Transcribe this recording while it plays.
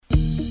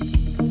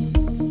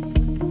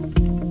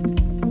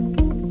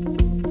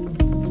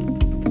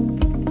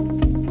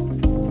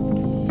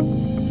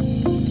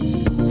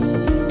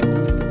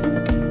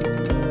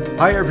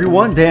Hi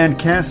everyone, Dan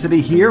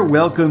Cassidy here.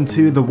 Welcome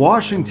to the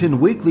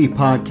Washington Weekly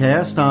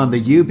Podcast on the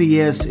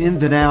UBS In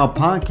the Now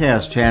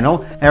podcast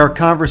channel. Our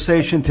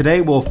conversation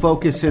today will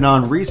focus in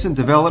on recent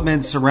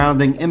developments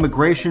surrounding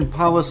immigration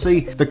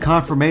policy, the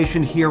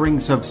confirmation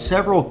hearings of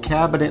several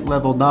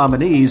cabinet-level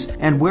nominees,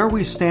 and where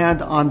we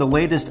stand on the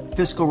latest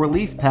fiscal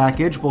relief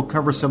package. We'll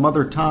cover some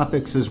other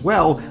topics as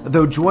well.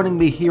 Though joining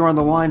me here on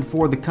the line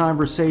for the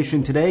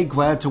conversation today,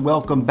 glad to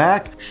welcome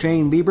back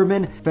Shane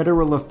Lieberman,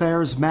 Federal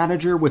Affairs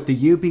Manager with the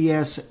UBS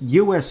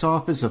U.S.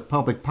 Office of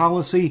Public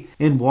Policy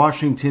in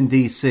Washington,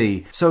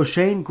 D.C. So,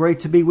 Shane,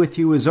 great to be with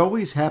you as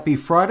always. Happy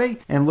Friday,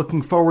 and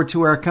looking forward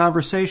to our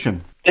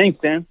conversation. Thanks,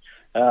 Dan.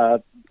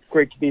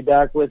 Great to be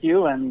back with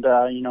you. And,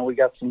 we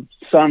got some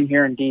sun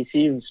here in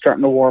D.C. and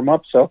starting to warm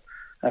up, so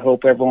I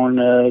hope everyone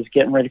is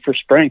getting ready for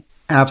spring.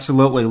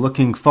 Absolutely.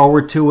 Looking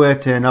forward to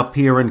it, and up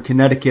here in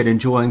Connecticut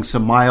enjoying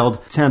some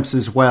mild temps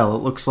as well.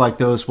 It looks like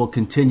those will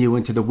continue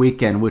into the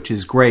weekend, which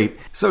is great.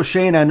 So,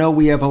 Shane, I know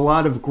we have a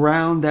lot of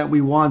ground that we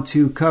want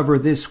to cover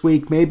this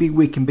week. Maybe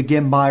we can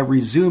begin by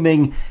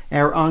resuming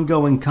our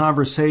ongoing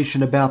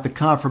conversation about the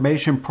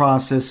confirmation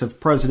process of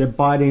President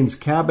Biden's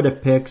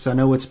cabinet picks. I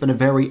know it's been a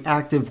very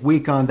active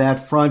week on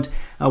that front.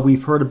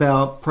 We've heard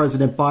about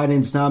President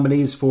Biden's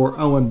nominees for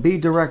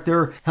OMB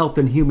Director, Health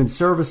and Human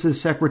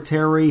Services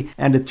Secretary,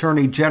 and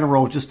Attorney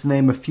General, just to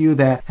name a few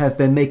that have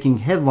been making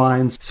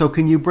headlines. So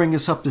can you bring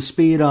us up to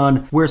speed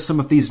on where some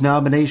of these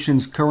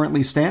nominations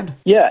currently stand?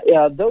 Yeah,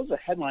 those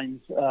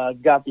headlines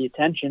got the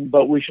attention,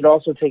 but we should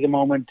also take a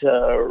moment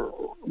to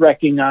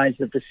recognize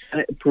that the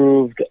Senate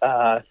approved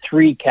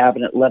 3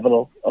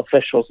 cabinet-level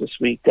officials this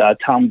week.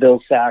 Tom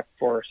Vilsack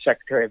for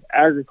Secretary of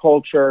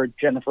Agriculture,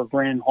 Jennifer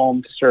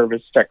Granholm to serve as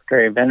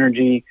Secretary of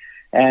Energy,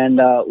 and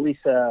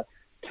Lisa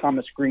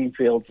Thomas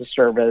Greenfield to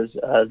serve as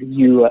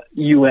the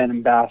UN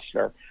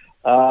ambassador.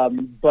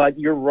 But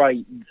you're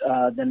right.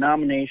 The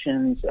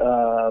nominations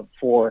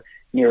for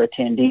Neera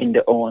Tandine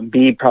to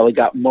OMB probably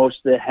got most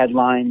of the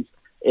headlines.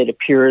 It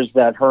appears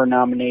that her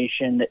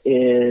nomination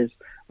is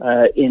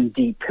in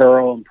deep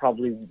peril and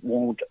probably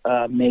won't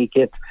make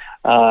it.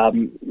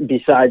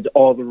 Besides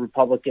all the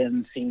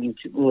Republicans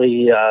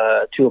seemingly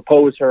to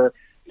oppose her,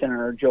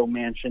 Senator Joe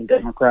Manchin,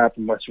 Democrat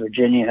from West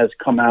Virginia, has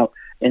come out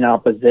in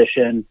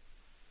opposition.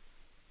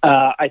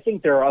 I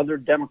think there are other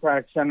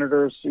Democratic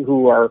senators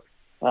who are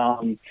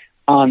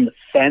on the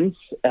fence,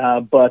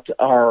 but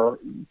are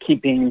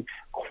keeping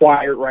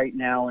quiet right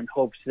now in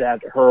hopes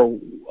that her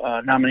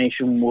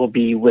nomination will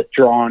be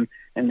withdrawn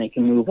and they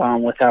can move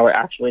on without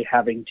actually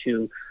having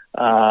to,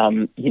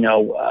 thumb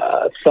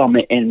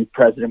it in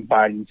President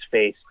Biden's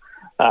face.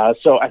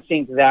 So I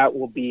think that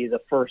will be the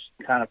first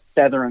kind of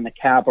feather in the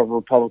cap of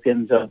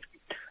Republicans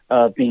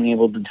of being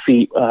able to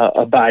defeat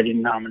a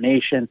Biden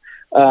nomination.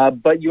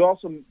 But you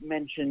also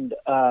mentioned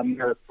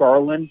Merrick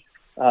Garland.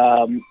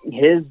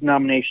 His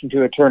nomination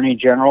to Attorney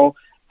General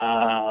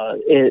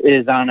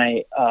is on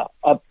a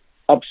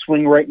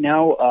upswing right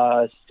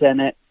now.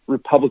 Senate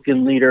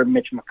Republican leader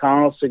Mitch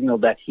McConnell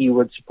signaled that he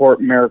would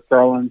support Merrick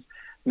Garland's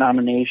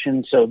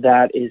nomination, so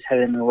that is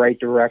headed in the right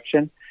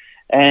direction.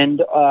 And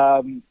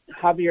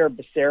Javier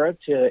Becerra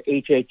to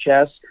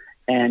HHS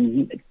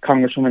and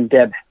Congresswoman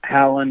Deb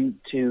Haaland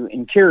to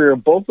Interior,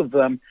 both of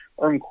them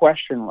are in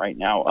question right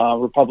now.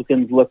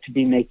 Republicans look to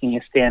be making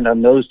a stand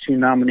on those 2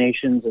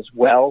 nominations as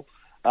well.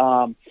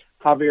 Javier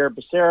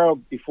Becerra,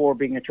 before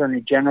being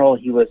Attorney General,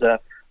 he was a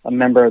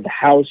member of the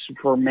House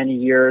for many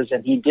years,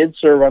 and he did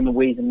serve on the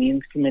Ways and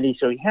Means Committee,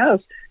 so he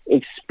has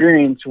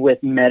experience with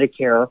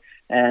Medicare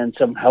and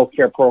some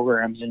healthcare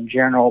programs in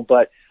general.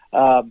 But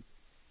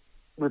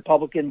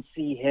Republicans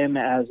see him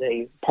as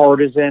a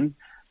partisan.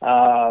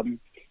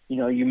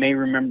 You may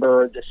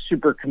remember the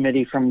super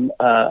committee from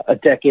a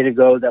decade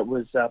ago that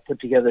was put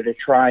together to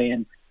try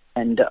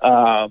and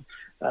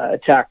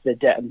attack the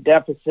debt and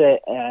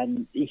deficit,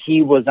 and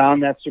he was on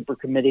that super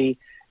committee.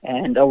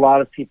 And a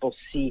lot of people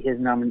see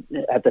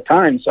at the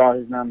time saw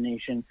his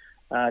nomination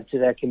to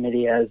that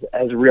committee as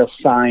a real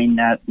sign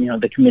that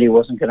the committee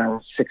wasn't going to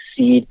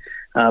succeed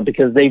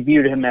because they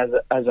viewed him as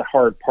a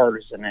hard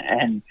partisan.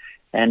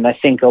 And I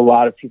think a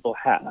lot of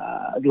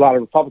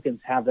Republicans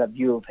have that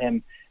view of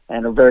him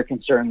and are very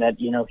concerned that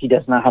he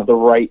does not have the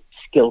right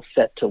skill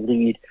set to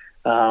lead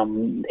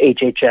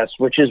HHS,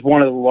 which is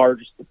one of the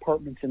largest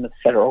departments in the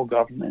federal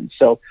government.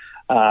 So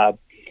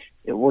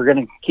we're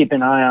going to keep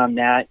an eye on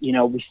that.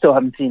 We still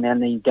haven't seen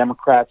any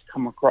Democrats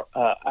come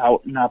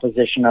out in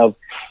opposition of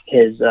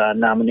his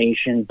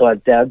nomination,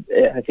 but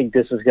I think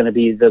this is going to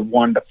be the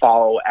one to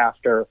follow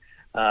after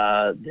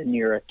the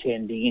Neera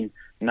Tandine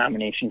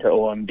nomination to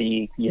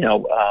OMB,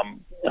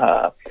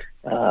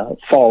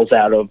 falls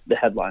out of the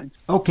headlines.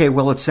 Okay,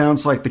 well, it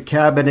sounds like the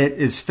cabinet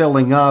is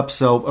filling up,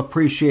 so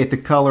appreciate the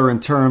color in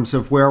terms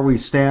of where we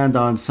stand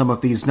on some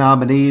of these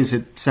nominees.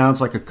 It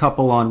sounds like a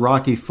couple on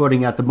rocky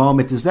footing at the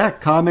moment. Is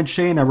that common,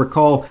 Shane? I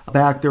recall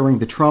back during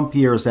the Trump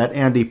years that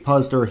Andy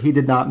Puzder, he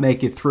did not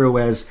make it through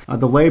as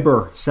the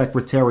Labor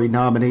Secretary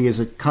nominee. Is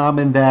it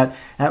common that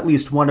at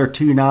least 1 or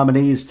 2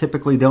 nominees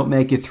typically don't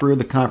make it through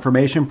the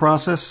confirmation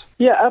process?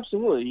 Yeah,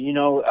 absolutely.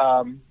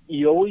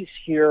 you always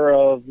hear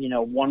of,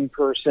 one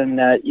person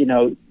that,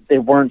 they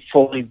weren't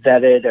fully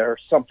vetted or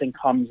something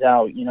comes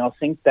out.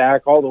 Think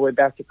back all the way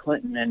back to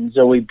Clinton and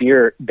Zoe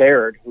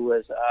Baird, who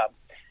was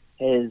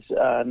his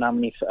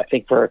nominee, I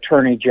think, for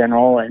Attorney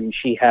General, and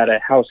she had a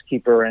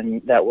housekeeper,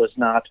 and that was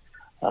not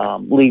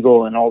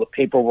legal, and all the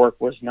paperwork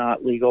was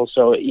not legal.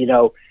 So,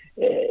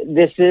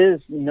 this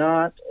is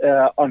not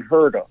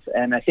unheard of.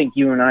 And I think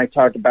you and I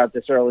talked about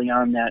this early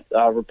on, that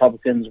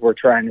Republicans were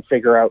trying to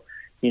figure out,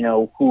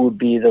 who would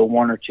be the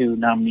one or two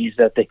nominees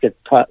that they could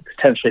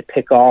potentially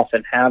pick off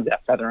and have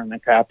that feather in the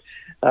cap.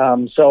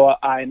 So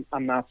I'm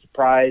not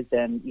surprised.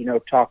 And,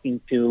 talking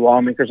to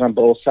lawmakers on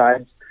both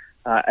sides,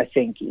 I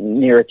think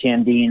Neera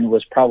Tandine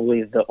was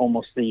probably the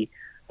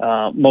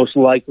most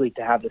likely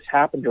to have this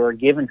happen to her,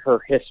 given her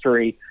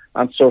history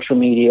on social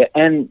media,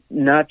 and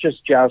not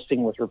just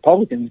jousting with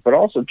Republicans, but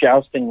also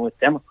jousting with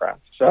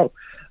Democrats. So,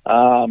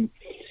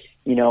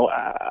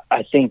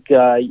 I think,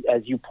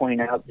 as you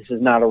point out, this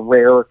is not a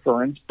rare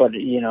occurrence, but,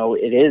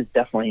 it is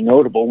definitely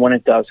notable when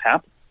it does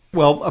happen.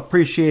 Well,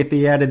 appreciate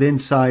the added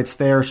insights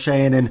there,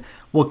 Shane, and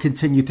we'll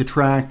continue to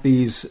track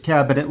these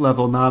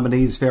cabinet-level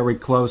nominees very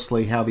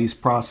closely, how these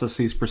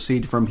processes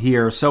proceed from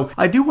here. So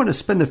I do want to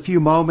spend a few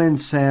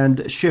moments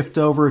and shift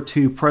over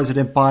to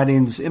President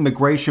Biden's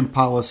immigration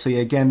policy.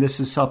 Again, this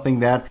is something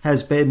that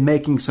has been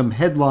making some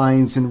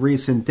headlines in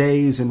recent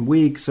days and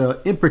weeks,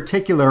 in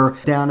particular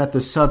down at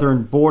the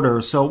southern border.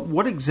 So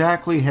what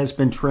exactly has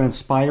been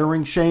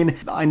transpiring, Shane?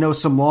 I know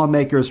some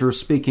lawmakers are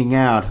speaking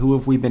out. Who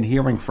have we been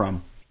hearing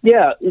from?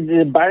 Yeah,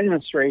 the Biden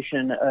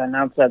administration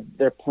announced that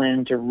they're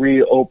planning to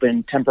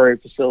reopen temporary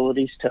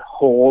facilities to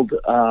hold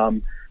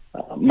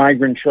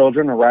migrant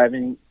children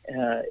arriving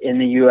in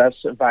the U.S.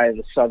 via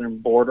the southern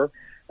border.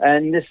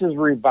 And this is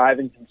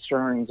reviving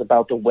concerns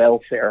about the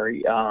welfare.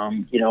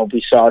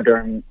 We saw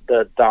during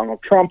the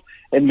Donald Trump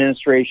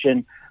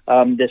administration,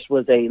 this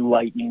was a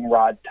lightning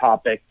rod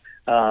topic,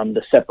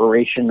 the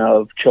separation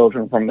of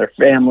children from their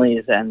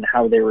families and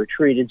how they were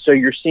treated. So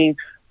you're seeing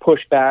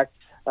pushback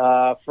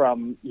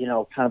from,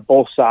 kind of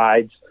both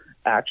sides,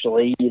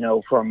 actually,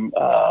 from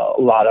a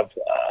lot of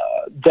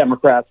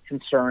Democrats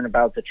concerned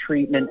about the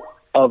treatment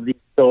of these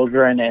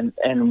children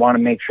and want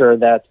to make sure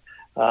that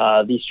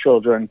these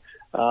children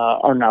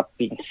are not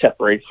being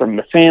separated from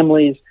the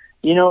families,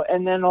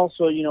 and then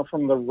also,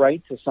 from the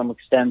right to some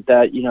extent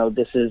that,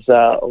 this is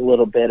a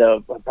little bit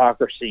of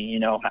hypocrisy,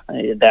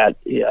 that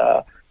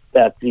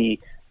the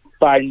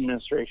Biden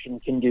administration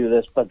can do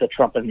this, but the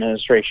Trump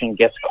administration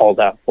gets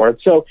called out for it.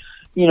 So,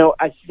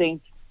 I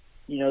think,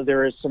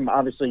 there is some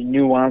obviously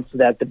nuance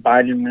that the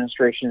Biden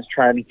administration is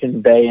trying to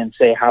convey and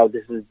say how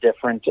this is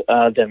different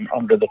than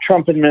under the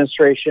Trump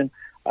administration.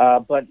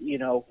 But,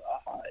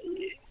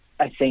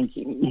 I think,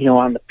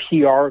 on the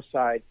PR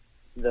side,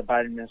 the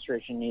Biden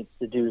administration needs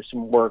to do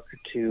some work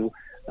to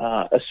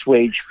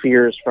assuage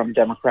fears from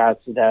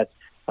Democrats that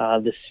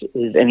this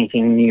is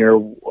anything near,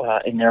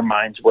 in their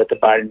minds, what the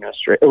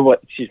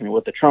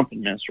what the Trump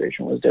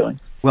administration was doing.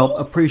 Well,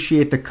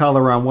 appreciate the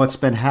color on what's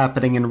been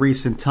happening in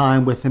recent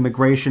time with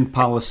immigration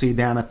policy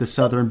down at the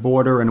southern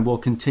border, and we'll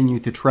continue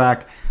to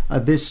track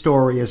this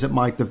story as it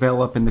might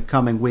develop in the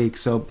coming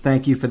weeks. So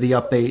thank you for the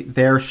update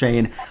there,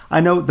 Shane.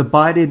 I know the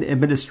Biden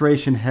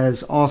administration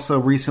has also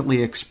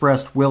recently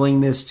expressed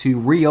willingness to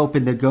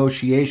reopen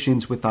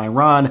negotiations with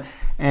Iran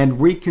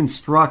and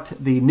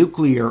reconstruct the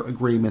nuclear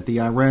agreement,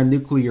 the Iran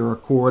nuclear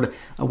accord,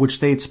 which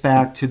dates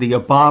back to the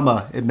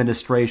Obama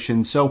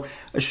administration. So,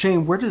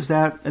 Shane, where does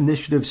that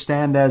initiative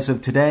stand as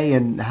of today,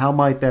 and how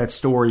might that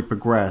story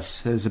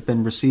progress? Has it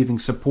been receiving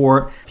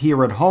support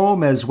here at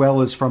home as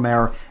well as from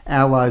our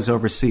allies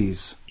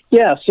overseas?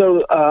 Yeah,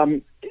 so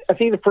I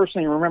think the first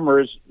thing to remember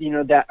is,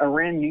 that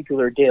Iran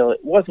nuclear deal,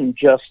 it wasn't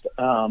just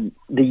the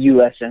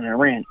U.S. and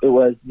Iran. It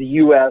was the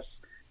U.S.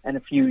 and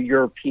a few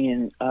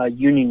European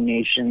Union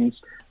nations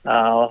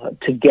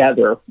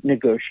together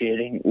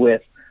negotiating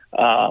with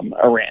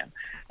Iran.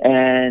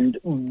 And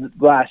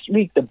last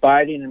week, the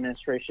Biden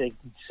administration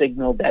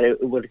signaled that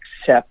it would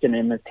accept an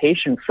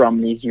invitation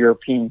from these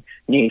European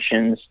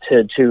nations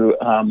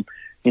to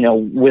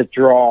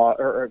withdraw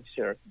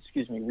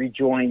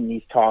rejoin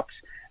these talks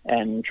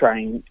and try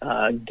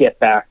and get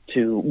back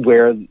to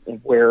where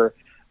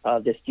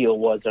this deal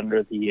was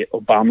under the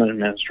Obama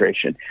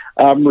administration.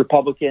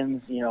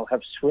 Republicans,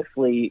 have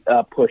swiftly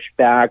pushed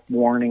back,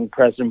 warning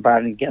President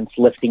Biden against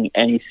lifting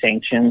any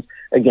sanctions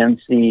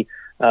against the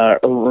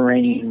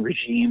Iranian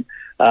regime.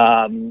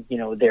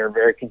 They're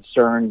very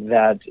concerned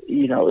that,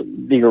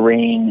 the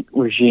Iranian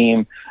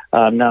regime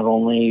not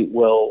only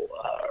will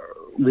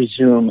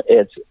resume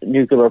its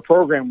nuclear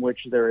program, which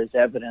there is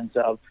evidence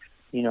of,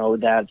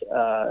 that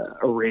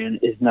Iran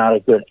is not a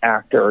good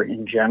actor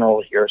in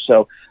general here.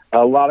 So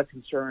a lot of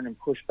concern and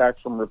pushback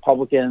from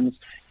Republicans.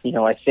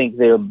 I think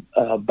the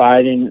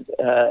Biden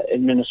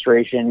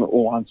administration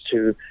wants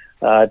to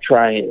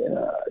try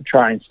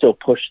and still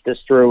push this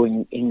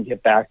through and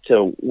get back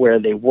to where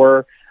they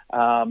were.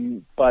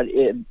 But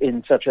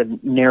in such a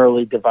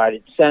narrowly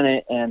divided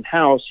Senate and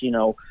House,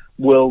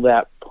 will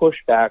that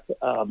pushback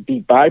be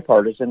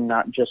bipartisan,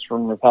 not just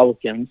from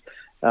Republicans?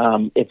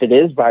 if it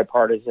is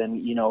bipartisan,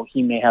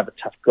 he may have a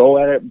tough go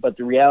at it. But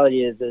the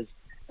reality is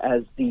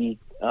as the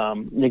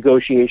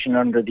negotiation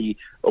under the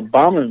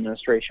Obama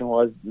administration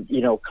was,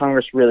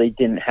 Congress really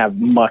didn't have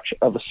much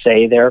of a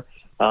say there.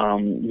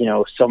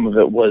 Some of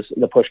it was,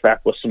 the pushback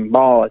was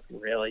symbolic,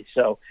 really.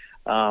 So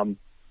I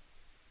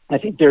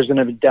think there's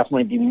going to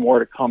definitely be more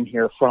to come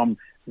here from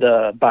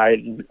the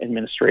Biden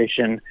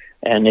administration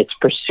and its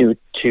pursuit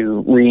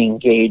to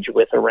re-engage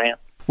with Iran.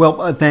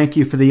 Well, thank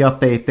you for the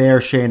update there,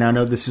 Shane. I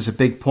know this is a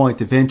big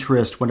point of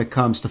interest when it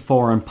comes to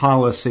foreign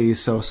policy,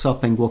 so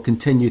something we'll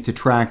continue to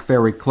track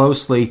very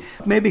closely.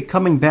 Maybe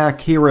coming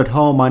back here at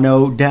home, I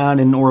know down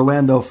in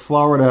Orlando,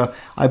 Florida,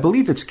 I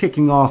believe it's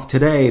kicking off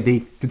today.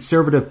 The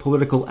Conservative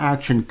Political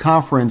Action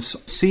Conference,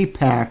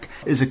 CPAC,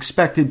 is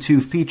expected to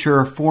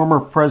feature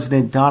former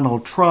President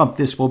Donald Trump.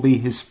 This will be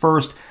his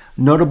first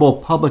notable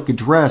public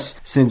address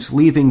since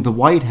leaving the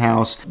White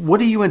House. What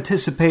do you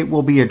anticipate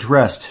will be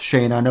addressed,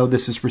 Shane? I know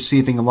this is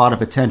receiving a lot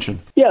of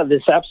attention. Yeah,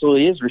 this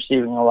absolutely is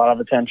receiving a lot of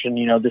attention.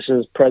 This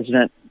is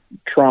President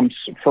Trump's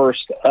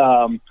first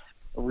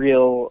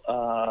real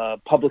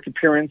public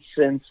appearance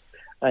since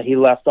he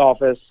left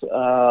office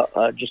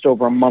just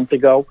over a month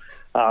ago.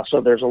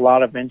 So there's a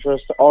lot of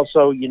interest.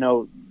 Also,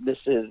 this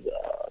is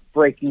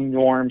breaking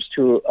norms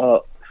to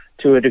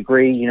a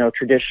degree.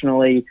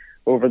 Traditionally,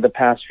 over the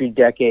past few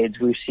decades,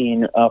 we've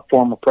seen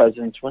former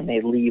presidents, when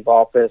they leave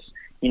office,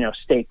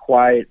 stay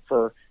quiet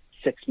for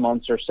 6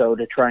 months or so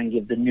to try and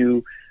give the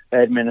new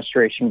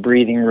administration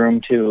breathing room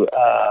to,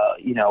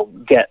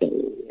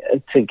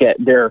 get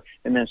their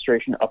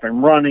administration up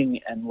and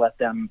running and let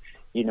them,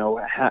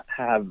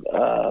 have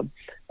a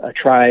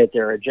try at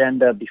their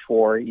agenda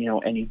before,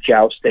 any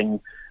jousting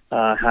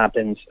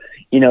happens.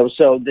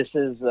 So this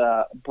is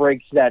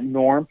breaks that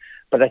norm.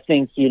 But I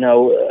think,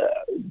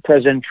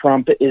 President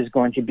Trump is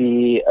going to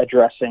be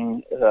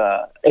addressing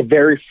a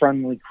very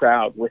friendly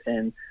crowd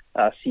within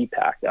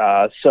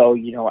CPAC. So,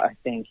 I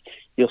think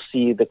you'll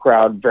see the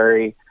crowd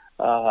very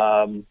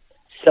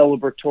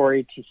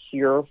celebratory to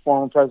hear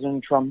former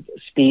President Trump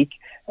speak.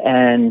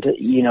 And,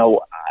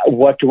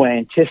 what do I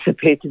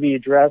anticipate to be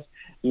addressed?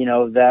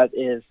 That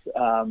is,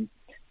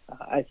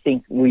 I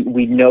think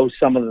we know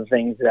some of the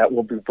things that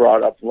will be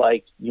brought up,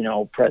 like,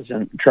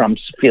 President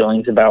Trump's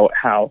feelings about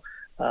how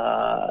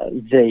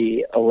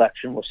the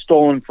election was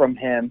stolen from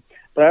him.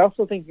 But I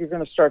also think you're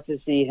going to start to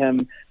see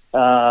him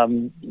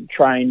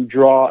try and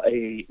draw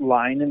a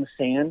line in the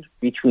sand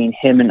between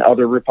him and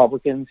other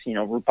Republicans,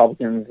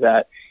 Republicans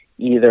that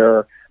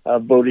either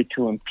voted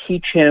to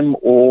impeach him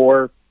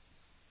or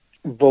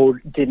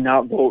did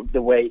not vote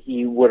the way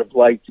he would have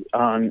liked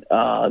on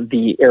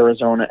the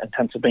Arizona and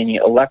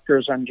Pennsylvania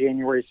electors on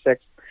January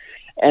 6th.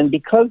 And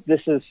because this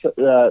is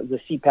the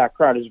CPAC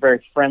crowd is very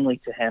friendly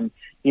to him,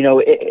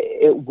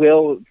 it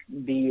will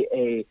be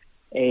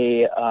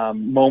a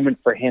moment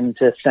for him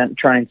to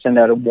try and send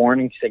out a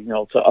warning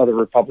signal to other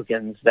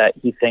Republicans that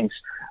he thinks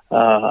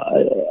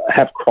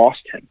have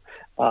crossed him.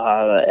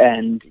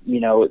 And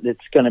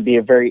it's going to be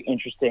a very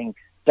interesting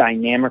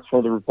dynamic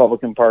for the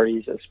Republican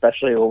parties,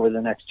 especially over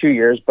the next 2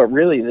 years, but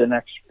really the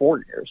next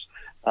 4 years.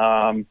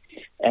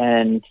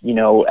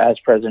 As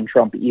President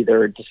Trump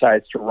either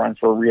decides to run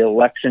for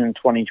re-election in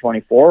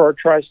 2024 or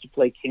tries to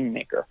play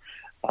kingmaker.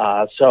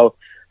 So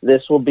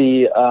this will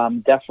be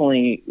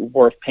definitely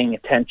worth paying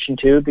attention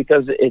to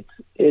because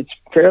it's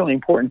fairly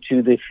important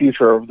to the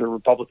future of the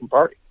Republican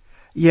Party.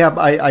 Yeah,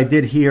 I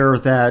did hear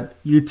that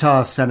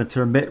Utah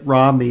Senator Mitt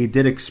Romney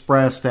did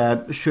express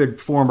that should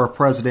former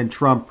President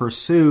Trump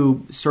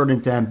pursue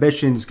certain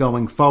ambitions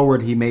going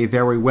forward, he may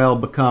very well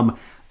become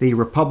the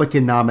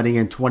Republican nominee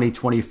in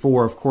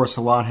 2024. Of course,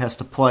 a lot has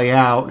to play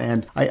out,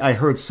 and I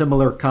heard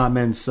similar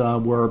comments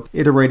were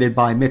iterated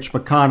by Mitch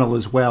McConnell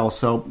as well.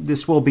 So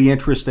this will be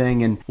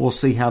interesting, and we'll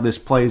see how this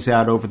plays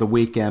out over the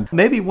weekend.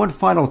 Maybe one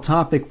final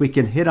topic we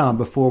can hit on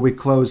before we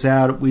close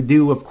out. We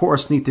do, of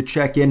course, need to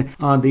check in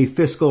on the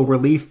fiscal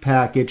relief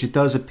package. It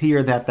does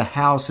appear that the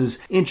House is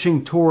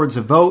inching towards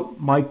a vote,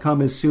 might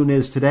come as soon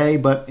as today,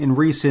 but in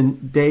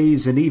recent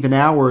days and even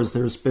hours,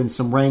 there's been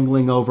some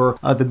wrangling over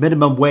the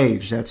minimum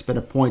wage. That's been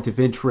a point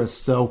of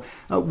interest. So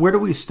where do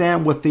we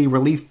stand with the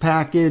relief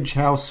package?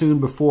 How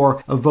soon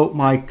before a vote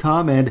might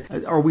come? And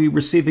are we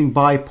receiving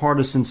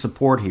bipartisan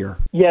support here?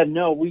 Yeah,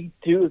 no, we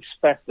do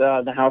expect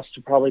the House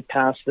to probably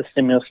pass the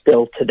stimulus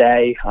bill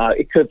today.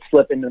 It could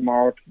slip into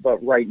tomorrow,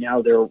 but right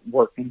now they're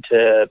working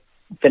to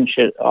finish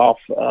it off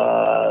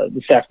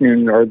this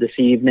afternoon or this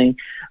evening.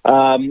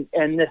 And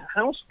the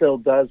House bill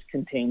does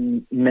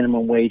contain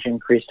minimum wage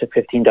increase to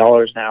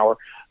 $15 an hour.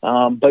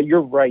 But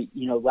you're right.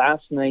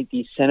 Last night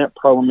the Senate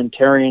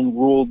parliamentarian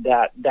ruled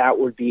that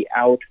would be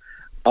out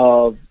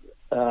of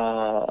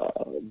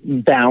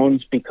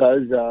bounds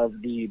because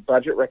of the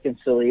budget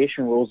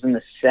reconciliation rules in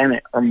the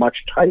Senate are much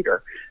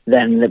tighter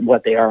than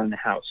what they are in the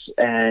House.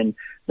 And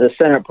the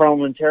Senate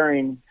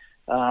parliamentarian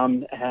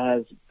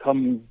has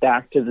come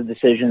back to the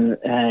decision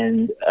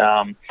and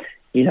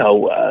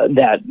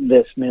that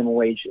this minimum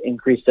wage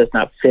increase does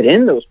not fit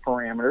in those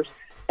parameters.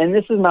 And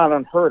this is not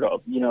unheard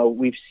of.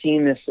 We've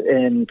seen this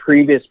in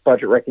previous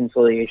budget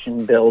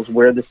reconciliation bills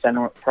where the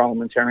Senate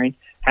parliamentarian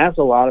has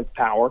a lot of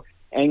power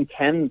and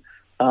can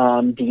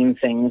deem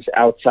things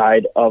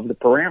outside of the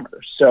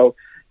parameters. So,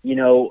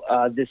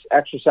 this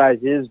exercise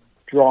is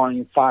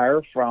drawing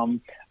fire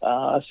from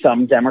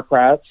some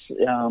Democrats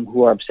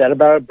who are upset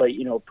about it. But,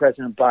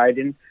 President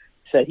Biden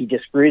said he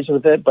disagrees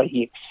with it, but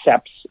he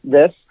accepts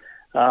this.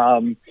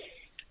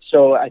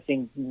 So I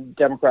think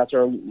Democrats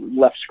are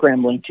left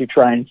scrambling to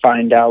try and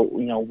find out,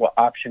 what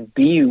option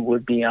B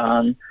would be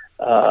on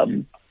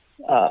a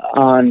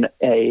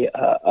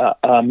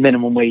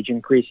minimum wage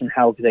increase and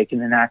how they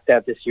can enact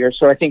that this year.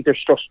 So I think they're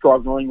still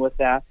struggling with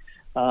that,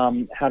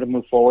 how to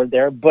move forward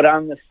there. But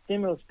on the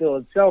stimulus bill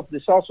itself,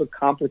 this also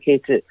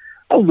complicates it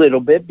a little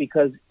bit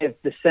because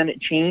if the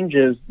Senate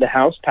changes the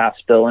House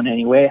passed bill in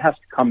any way, it has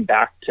to come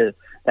back to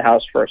the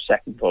House for a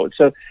second vote.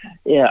 So,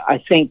 yeah, I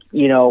think,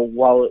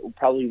 while it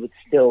probably would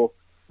still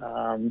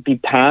be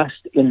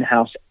passed in the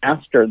House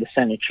after the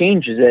Senate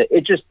changes it,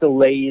 it just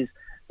delays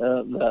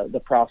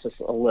the process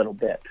a little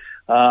bit.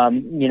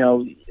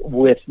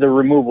 With the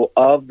removal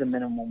of the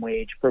minimum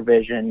wage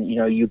provision,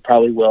 you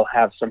probably will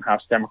have some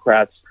House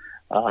Democrats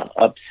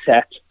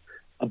upset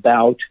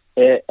about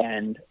it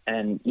and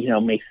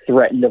may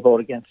threaten to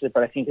vote against it.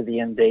 But I think at the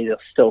end of the day, they'll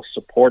still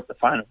support the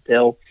final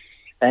bill.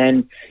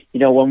 And,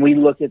 when we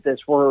look at this,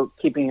 we're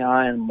keeping an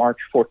eye on March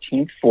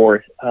 14th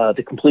for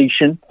the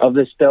completion of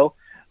this bill.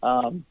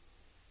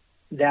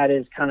 That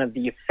is kind of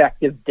the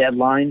effective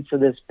deadline for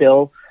this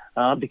bill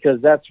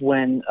because that's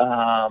when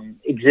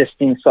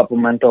existing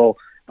supplemental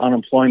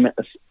unemployment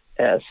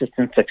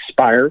assistance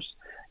expires.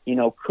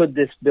 Could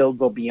this bill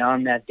go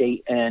beyond that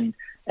date and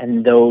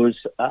those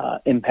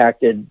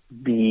impacted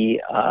be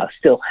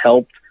still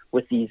helped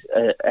with these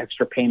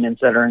extra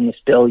payments that are in this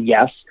bill?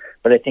 Yes.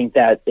 But I think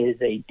that is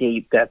a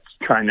date that's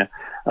trying to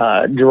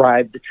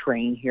drive the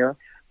train here.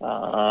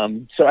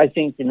 So I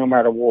think no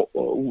matter what,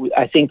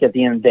 I think at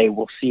the end of the day,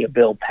 we'll see a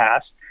bill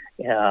passed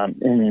in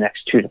the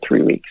next 2 to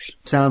 3 weeks.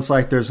 Sounds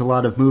like there's a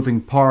lot of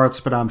moving parts,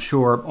 but I'm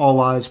sure all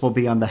eyes will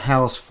be on the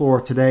House floor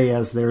today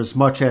as there's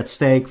much at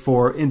stake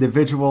for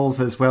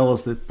individuals as well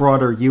as the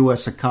broader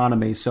U.S.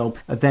 economy. So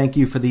thank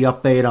you for the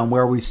update on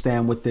where we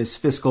stand with this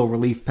fiscal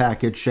relief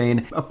package,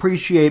 Shane.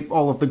 Appreciate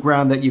all of the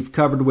ground that you've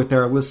covered with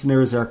our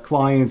listeners, our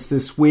clients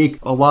this week.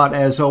 A lot,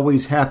 as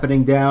always,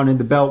 happening down in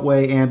the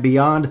Beltway and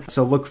beyond.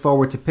 So look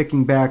forward to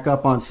picking back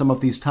up on some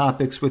of these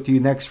topics with you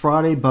next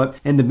Friday. But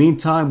in the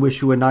meantime,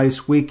 wish you a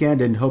nice weekend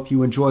and hope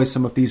you enjoy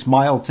some of these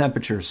mild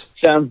temperatures.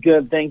 Sounds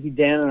good. Thank you,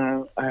 Dan,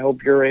 and I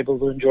hope you're able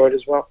to enjoy it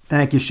as well.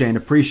 Thank you, Shane.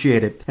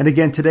 Appreciate it. And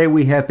again, today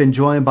we have been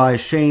joined by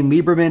Shane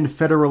Lieberman,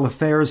 Federal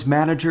Affairs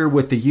Manager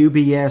with the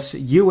UBS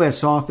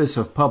U.S. Office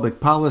of Public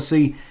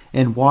Policy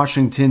in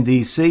Washington,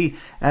 D.C.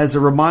 As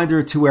a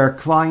reminder to our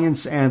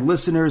clients and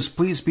listeners,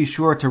 please be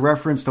sure to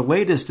reference the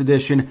latest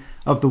edition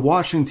of the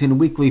Washington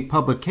Weekly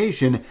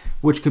publication,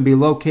 which can be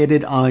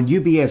located on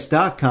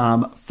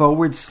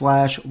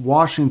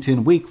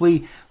ubs.com/Washington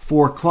Weekly.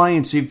 For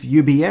clients of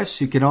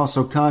UBS, you can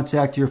also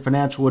contact your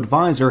financial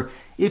advisor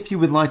if you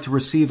would like to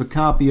receive a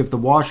copy of the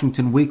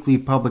Washington Weekly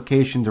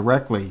publication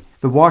directly.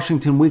 The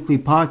Washington Weekly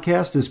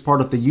podcast is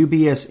part of the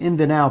UBS In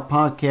the Now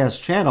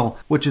podcast channel,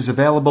 which is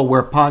available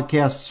where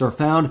podcasts are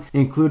found,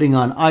 including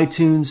on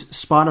iTunes,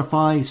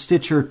 Spotify,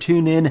 Stitcher,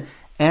 TuneIn,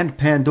 and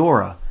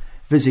Pandora.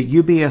 Visit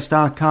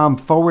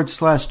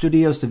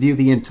ubs.com/studios to view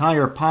the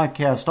entire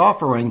podcast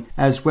offering,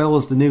 as well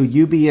as the new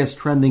UBS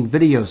Trending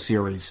video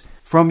series.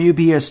 From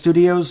UBS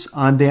Studios,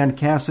 I'm Dan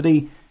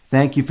Cassidy.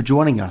 Thank you for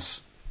joining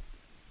us.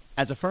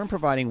 As a firm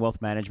providing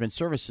wealth management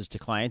services to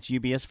clients,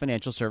 UBS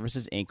Financial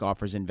Services, Inc.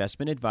 offers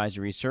investment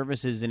advisory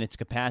services in its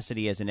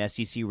capacity as an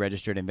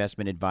SEC-registered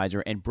investment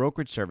advisor and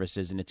brokerage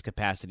services in its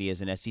capacity as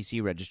an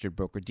SEC-registered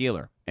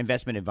broker-dealer.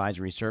 Investment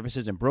advisory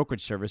services and brokerage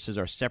services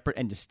are separate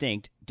and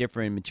distinct,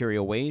 differ in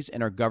material ways,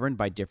 and are governed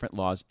by different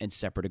laws and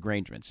separate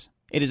arrangements.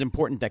 It is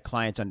important that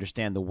clients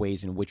understand the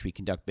ways in which we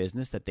conduct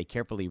business, that they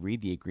carefully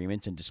read the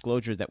agreements and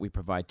disclosures that we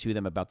provide to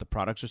them about the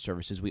products or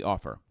services we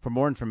offer. For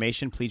more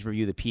information, please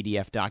review the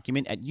PDF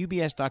document at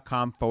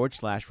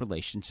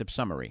ubs.com/relationship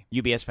summary.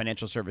 UBS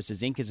Financial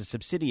Services, Inc. is a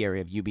subsidiary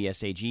of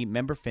UBS AG,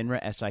 member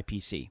FINRA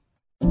SIPC.